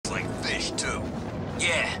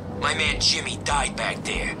Yeah, my man Jimmy died back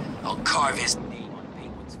there. I'll carve his name on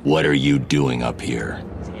Penguin's... What are you doing up here?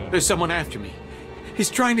 There's someone after me. He's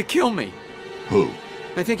trying to kill me. Who?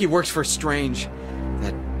 I think he works for Strange.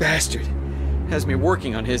 That bastard has me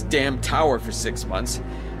working on his damn tower for 6 months.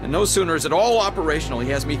 And no sooner is it all operational, he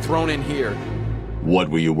has me thrown in here. What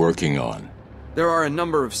were you working on? There are a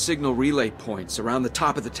number of signal relay points around the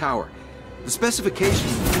top of the tower. The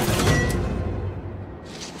specifications...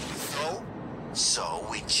 So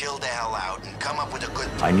we chill the hell out and come up with a good...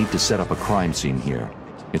 I need to set up a crime scene here.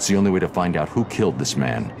 It's the only way to find out who killed this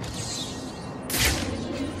man.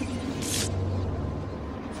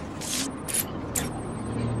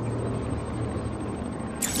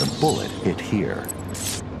 The bullet hit here.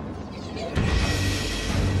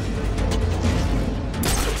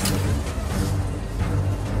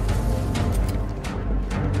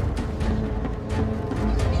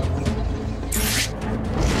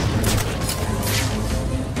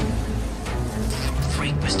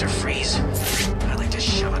 Freak, Mr. Freeze. I'd like to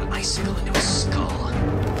shove an icicle into his skull.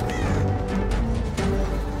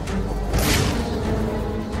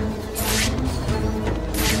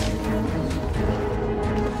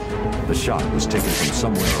 The shot was taken from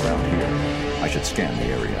somewhere around here. I should scan the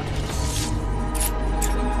area.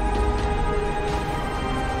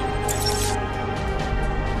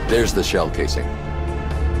 There's the shell casing.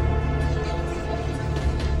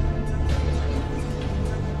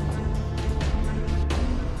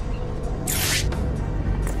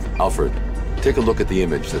 Alfred, take a look at the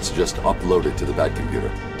image that's just uploaded to the Bat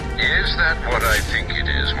computer. Is that what I think it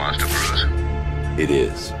is, Master Bruce? It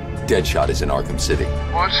is. Дэдшot is in Arkham City.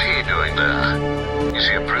 What's he doing there? Is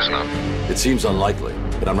he a prisoner? It seems unlikely,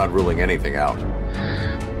 but I'm not ruling anything out.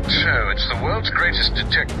 So, it's the world's greatest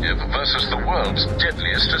detective versus the world's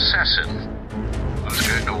deadliest assassin. Who's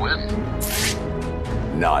going to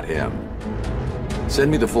win? Not him.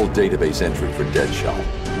 Send me the full database entry for Дэdshot.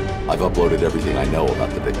 I've uploaded everything I know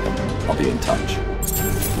about the victim. I'll be in touch.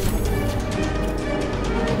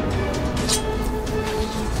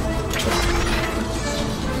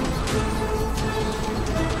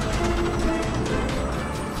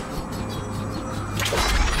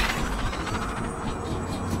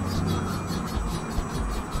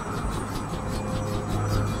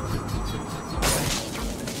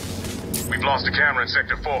 We've lost a camera in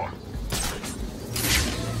Sector 4.